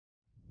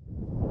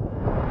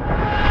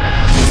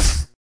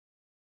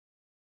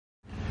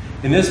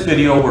In this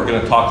video, we're going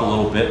to talk a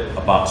little bit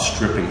about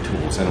stripping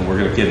tools, and we're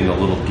going to get into a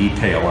little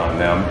detail on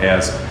them.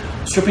 As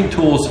stripping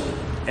tools,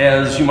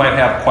 as you might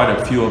have quite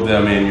a few of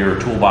them in your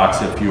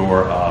toolbox if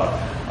you're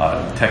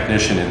a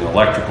technician in the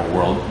electrical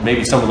world,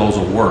 maybe some of those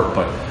will work,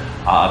 but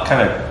I'll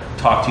kind of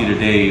talk to you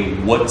today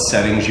what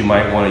settings you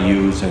might want to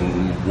use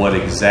and what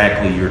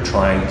exactly you're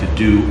trying to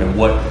do and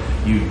what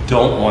you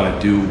don't want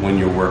to do when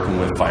you're working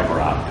with fiber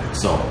optics.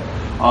 So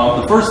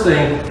the first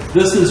thing,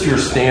 this is your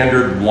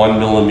standard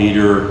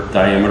 1mm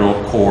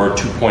diameter core,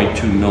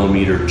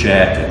 2.2mm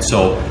jacket.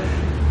 So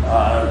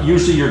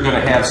usually you're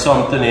going to have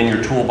something in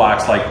your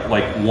toolbox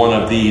like one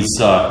of these.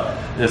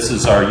 This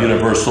is our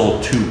universal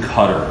 2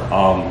 cutter.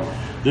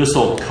 This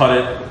will cut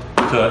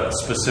it to a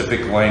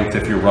specific length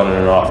if you're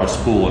running it off a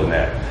spool in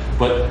that.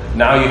 But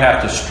now you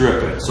have to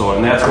strip it. So,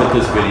 and that's what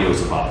this video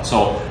is about.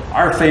 So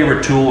our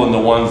favorite tool and the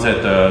ones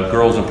that the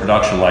girls in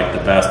production like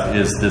the best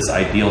is this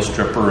Ideal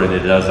stripper, and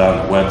it is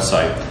on the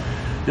website.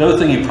 The other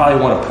thing you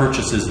probably want to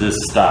purchase is this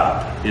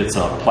stop. It's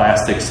a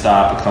plastic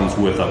stop. It comes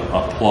with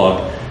a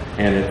plug,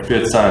 and it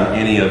fits on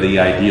any of the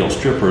Ideal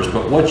strippers.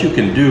 But what you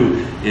can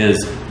do is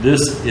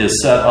this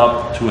is set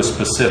up to a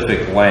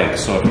specific length.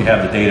 So if you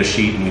have the data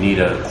sheet and you need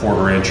a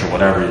 1/4 inch or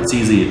whatever, it's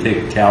easy to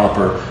take a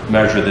caliper,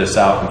 measure this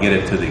out, and get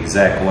it to the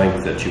exact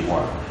length that you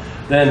want.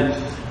 Then,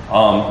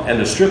 and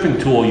the stripping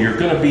tool, you're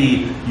going to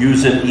be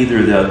using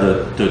either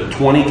the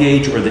 20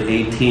 gauge or the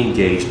 18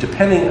 gauge,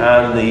 depending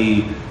on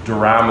the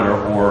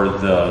durometer or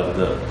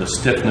the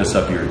stiffness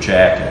of your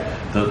jacket.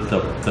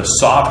 The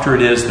softer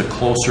it is, the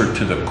closer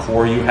to the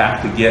core you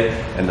have to get,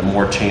 and the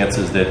more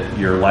chances that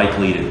you're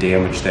likely to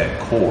damage that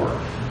core.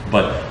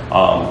 But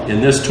in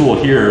this tool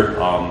here,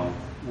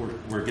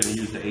 we're going to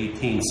use the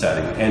 18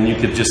 setting, and you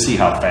can just see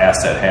how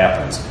fast that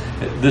happens.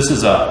 This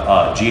is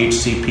a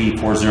GHCP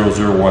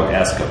 4001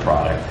 ESCA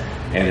product,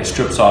 and it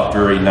strips off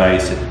very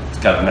nice. It's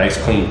got a nice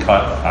clean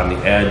cut on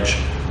the edge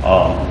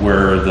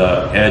where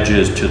the edge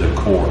is to the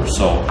core.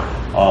 So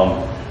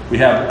we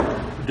have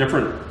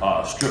different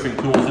stripping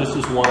tools. This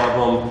is one of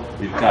them.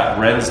 We've got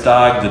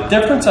Rensdog. The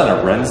difference on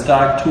a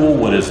Rensdog tool,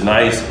 what is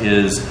nice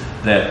is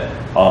that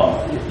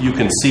you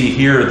can see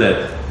here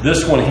that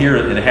this one here,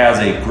 it has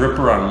a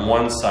gripper on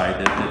one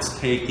side that it's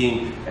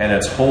taking and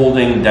it's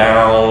holding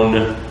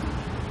down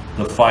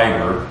the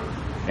fiber,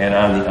 and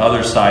on the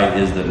other side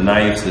is the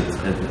knife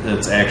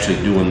that's actually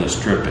doing the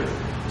stripping.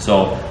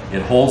 So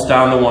it holds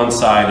down the one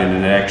side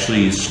and it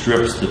actually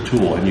strips the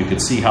tool, and you can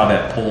see how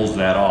that pulls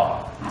that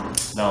off.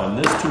 Now in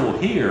this tool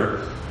here,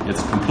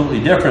 it's completely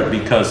different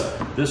because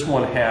this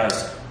one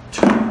has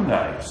 2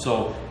 knives.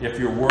 So if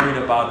you're worried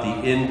about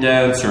the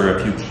indents or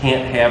if you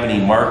can't have any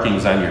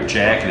markings on your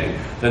jacketing,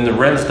 then the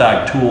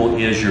Rensdog tool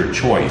is your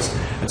choice.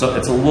 It's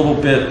a little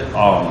bit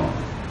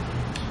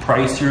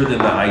pricier than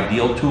the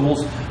Ideal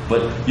tools,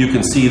 but you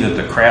can see that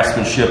the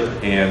craftsmanship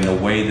and the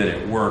way that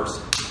it works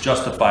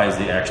justifies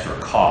the extra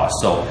cost.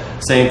 So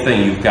same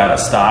thing, you've got a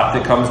stop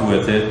that comes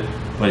with it,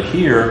 but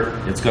here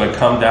it's going to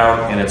come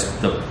down and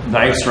the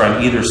knives are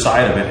on either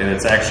side of it, and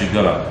it's actually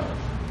going to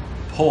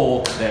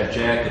pull that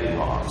jacketing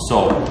off.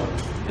 So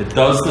it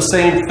does the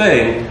same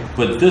thing,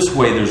 but this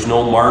way there's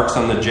no marks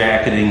on the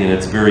jacketing and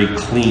it's very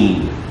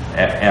clean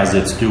as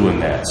it's doing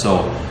that.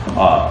 So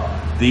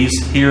these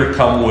here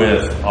come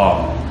with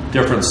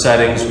different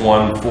settings,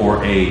 one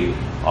for a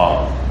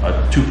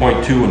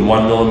 2.2 and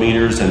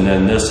 1mm, and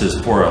then this is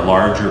for a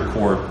larger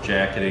core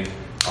jacketing.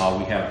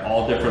 We have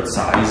all different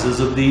sizes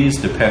of these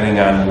depending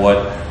on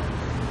what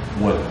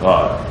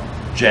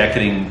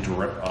jacketing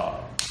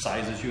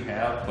sizes you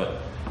have,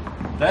 but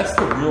that's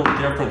the real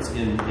difference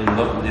in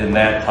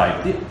that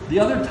type. The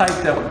other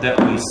type that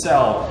we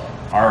sell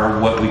are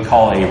what we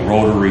call a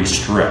rotary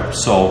strip.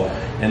 So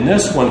in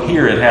this one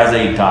here, it has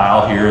a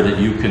dial here that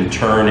you can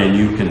turn and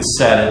you can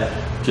set it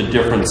to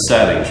different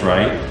settings,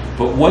 right?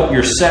 But what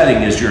you're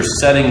setting is you're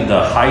setting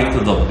the height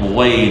of the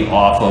blade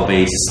off of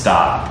a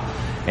stop.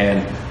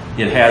 And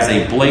it has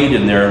a blade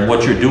in there, and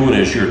what you're doing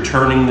is you're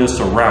turning this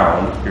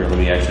around. Here, let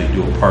me actually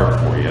do a part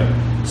for you.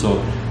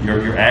 So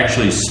you're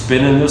actually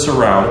spinning this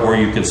around, or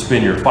you can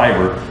spin your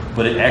fiber,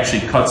 but it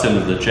actually cuts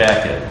into the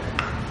jacket,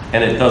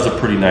 and it does a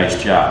pretty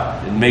nice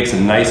job. It makes a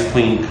nice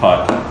clean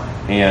cut,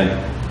 and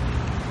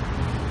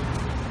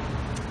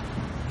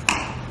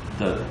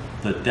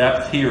the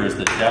depth here is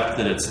the depth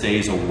that it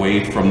stays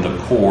away from the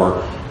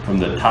core, from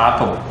the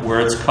top of where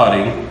it's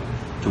cutting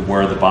to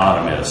where the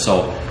bottom is.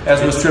 So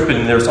as with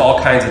stripping, there's all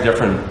kinds of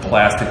different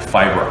plastic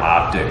fiber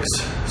optics.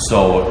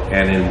 So,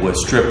 and with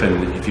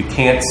stripping, if you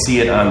can't see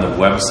it on the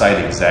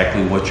website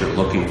exactly what you're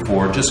looking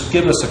for, just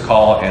give us a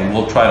call and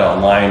we'll try to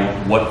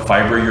align what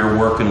fiber you're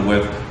working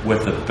with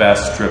the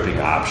best stripping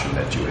option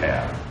that you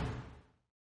have.